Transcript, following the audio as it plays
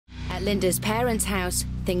At Linda's parents' house,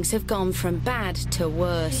 things have gone from bad to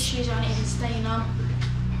worse. These shoes aren't even staying on.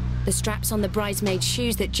 The straps on the bridesmaid's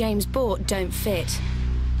shoes that James bought don't fit.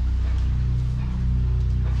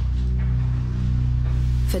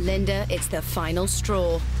 For Linda, it's the final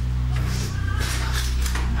straw.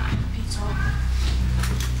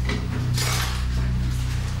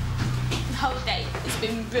 The whole day has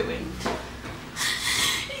been ruined.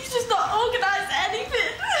 He's just not organised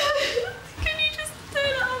anything. Can you just turn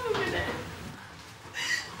it off a minute?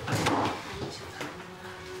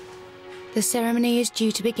 The ceremony is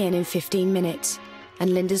due to begin in 15 minutes,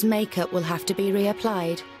 and Linda's makeup will have to be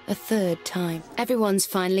reapplied a third time. Everyone's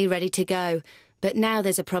finally ready to go, but now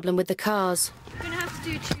there's a problem with the cars. We're going to have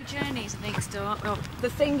to do 2 journeys, I think, still. Well, the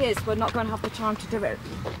thing is, we're not going to have the time to do it.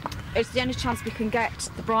 It's the only chance we can get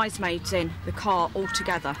the bridesmaids in the car all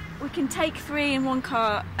together. We can take 3 in one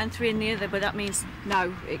car and 3 in the other, but that means,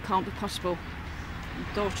 no, it can't be possible.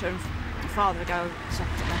 The daughter and the father go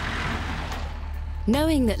separately.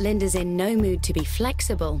 Knowing that Linda's in no mood to be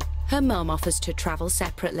flexible, her mum offers to travel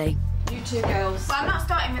separately. You 2 girls. Well, I'm not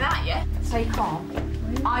starting with that yet. Stay calm.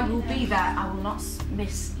 I will be there. I will not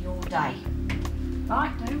miss your day.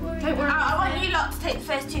 Right? Don't worry. Don't worry. I want you lot to take the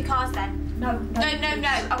first 2 cars then. No. No.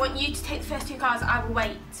 I want you to take the first 2 cars. I will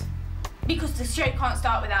wait. Because the show can't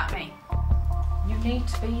start without me. You need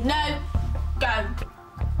to be there. No. Go.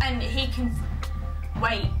 And he can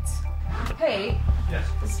wait. Pete? Yes?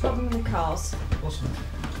 There's a problem with the cars. Awesome.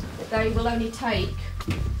 They will only take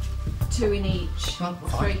 2 in each. Oh, or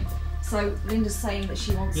 3. fine. So Linda's saying that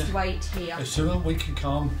she wants to wait here. As soon as we can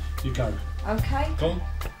calm, you go. Okay. Go on.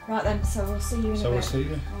 Right then, so we'll see you in a bit. So we'll see you.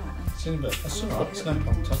 Right then. See you in a bit. That's all right. It's no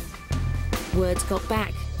problem, Tom. Word's got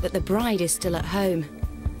back that the bride is still at home.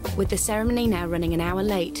 With the ceremony now running an hour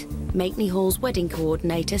late, Makeney Hall's wedding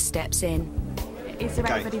coordinator steps in. Is there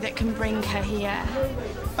anybody that can bring her here?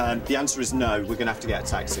 The answer is no. We're going to have to get a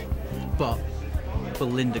taxi. But will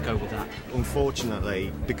Linda go with that?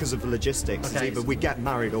 Unfortunately, because of the logistics, it's Okay. either we get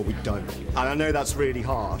married or we don't. And I know that's really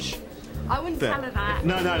harsh. I wouldn't tell her that.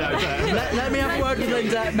 No. But Let me have a word with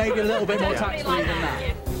Linda, maybe a little bit more tactfully than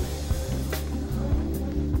that.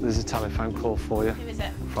 There's a telephone call for you. Who is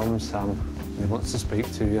it? From Sam. He wants to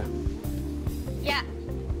speak to you. Yeah.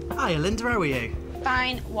 Hiya, Linda, how are you?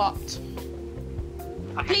 Fine. What?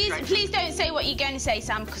 Please don't say what you're going to say,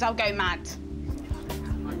 Sam, because I'll go mad.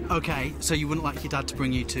 Okay, so you wouldn't like your dad to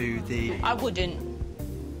bring you to the... I wouldn't.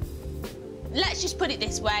 Let's just put it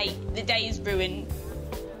this way. The day is ruined.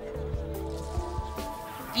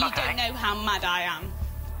 You don't know how mad I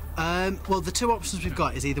am. Well, the 2 options we've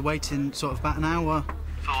got is either waiting sort of about an hour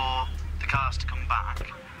for the cars to come back,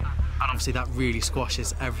 and obviously that really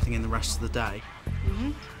squashes everything in the rest of the day,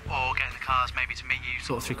 or getting the cars maybe to meet you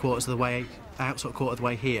sort of 3/4 of the way out, sort of quarter of the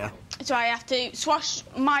way here. So I have to swash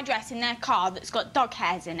my dress in their car that's got dog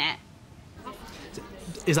hairs in it.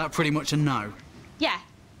 Is that pretty much a no? Yeah,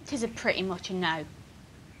 it is pretty much a no.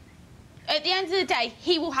 At the end of the day,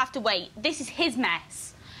 he will have to wait. This is his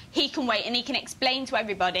mess. He can wait and he can explain to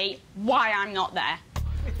everybody why I'm not there.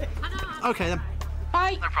 Okay, then.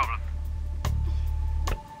 Bye. No problem.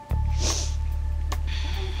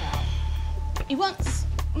 He wants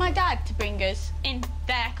my dad to bring us in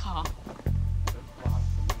their car.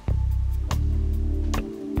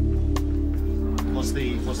 what's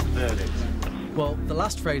the verdict? Well, the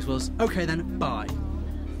last phrase was, OK then, bye.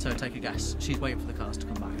 So take a guess. She's waiting for the cars to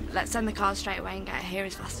come back. Let's send the cars straight away and get here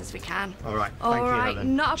as fast as we can. All right. All Thank you, right,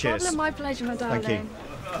 Helen. not a Cheers. problem. My pleasure, my darling. Thank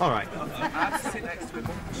you. All right.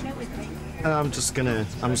 I'm just gonna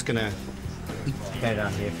get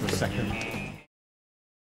out here for a second.